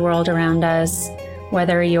entire world around us,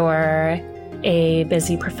 whether you're a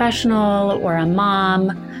busy professional or a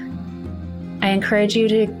mom. I encourage you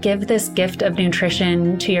to give this gift of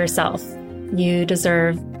nutrition to yourself. You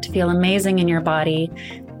deserve to feel amazing in your body.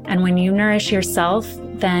 And when you nourish yourself,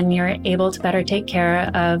 then you're able to better take care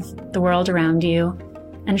of the world around you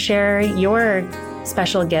and share your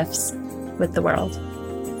special gifts with the world.